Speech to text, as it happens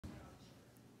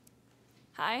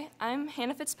Hi, I'm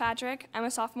Hannah Fitzpatrick. I'm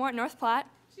a sophomore at North Platte.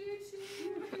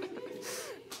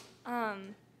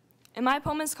 And my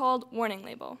poem is called Warning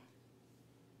Label.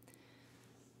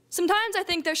 Sometimes I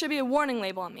think there should be a warning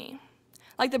label on me,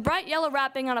 like the bright yellow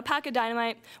wrapping on a pack of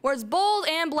dynamite, where it's bold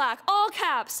and black, all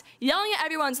caps, yelling at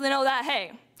everyone so they know that,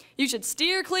 hey, you should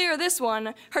steer clear of this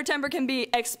one. Her temper can be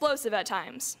explosive at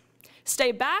times.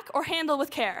 Stay back or handle with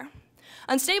care.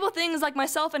 Unstable things like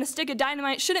myself and a stick of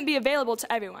dynamite shouldn't be available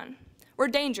to everyone. We're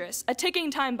dangerous, a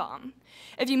ticking time bomb.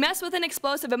 If you mess with an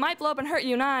explosive, it might blow up and hurt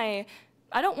you, and I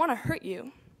don't want to hurt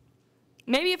you.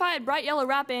 Maybe if I had bright yellow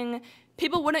wrapping,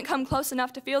 people wouldn't come close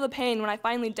enough to feel the pain when I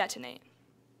finally detonate.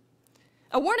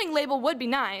 A warning label would be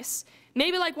nice,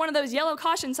 maybe like one of those yellow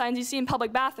caution signs you see in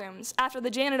public bathrooms after the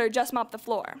janitor just mopped the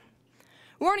floor,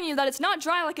 warning you that it's not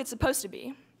dry like it's supposed to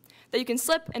be, that you can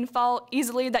slip and fall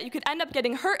easily, that you could end up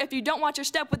getting hurt if you don't watch your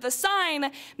step. With the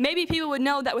sign, maybe people would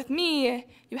know that with me,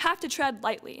 you have to tread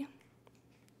lightly.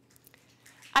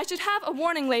 I should have a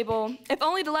warning label, if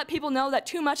only to let people know that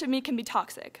too much of me can be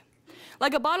toxic.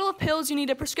 Like a bottle of pills you need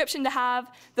a prescription to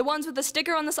have, the ones with the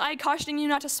sticker on the side cautioning you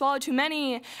not to swallow too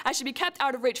many, I should be kept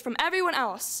out of reach from everyone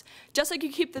else, just like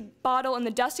you keep the bottle in the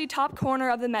dusty top corner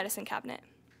of the medicine cabinet.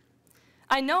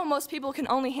 I know most people can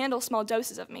only handle small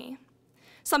doses of me.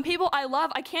 Some people I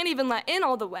love I can't even let in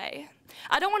all the way.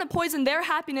 I don't want to poison their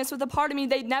happiness with a part of me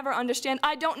they'd never understand.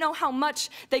 I don't know how much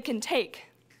they can take.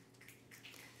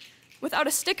 Without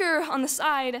a sticker on the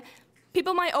side,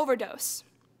 people might overdose.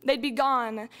 They'd be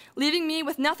gone, leaving me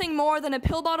with nothing more than a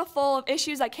pill bottle full of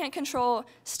issues I can't control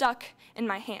stuck in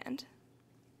my hand.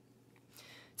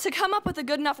 To come up with a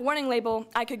good enough warning label,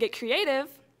 I could get creative.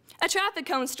 A traffic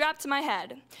cone strapped to my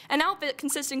head, an outfit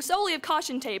consisting solely of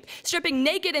caution tape, stripping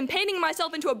naked and painting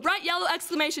myself into a bright yellow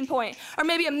exclamation point, or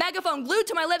maybe a megaphone glued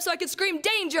to my lips so I could scream,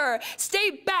 "Danger!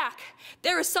 Stay back!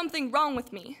 There is something wrong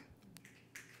with me."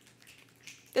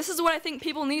 This is what I think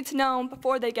people need to know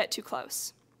before they get too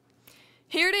close.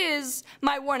 Here it is,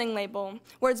 my warning label,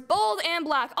 where it's bold and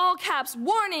black, all caps,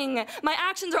 warning, my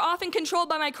actions are often controlled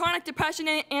by my chronic depression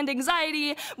and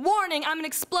anxiety. Warning, I'm an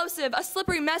explosive, a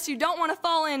slippery mess you don't want to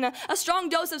fall in, a strong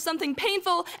dose of something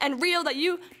painful and real that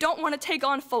you don't want to take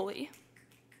on fully.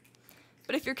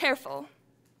 But if you're careful,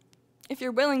 if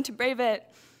you're willing to brave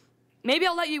it, maybe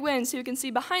I'll let you in so you can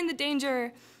see behind the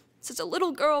danger, such a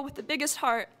little girl with the biggest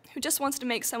heart who just wants to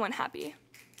make someone happy.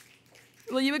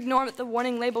 Will you ignore the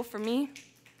warning label for me?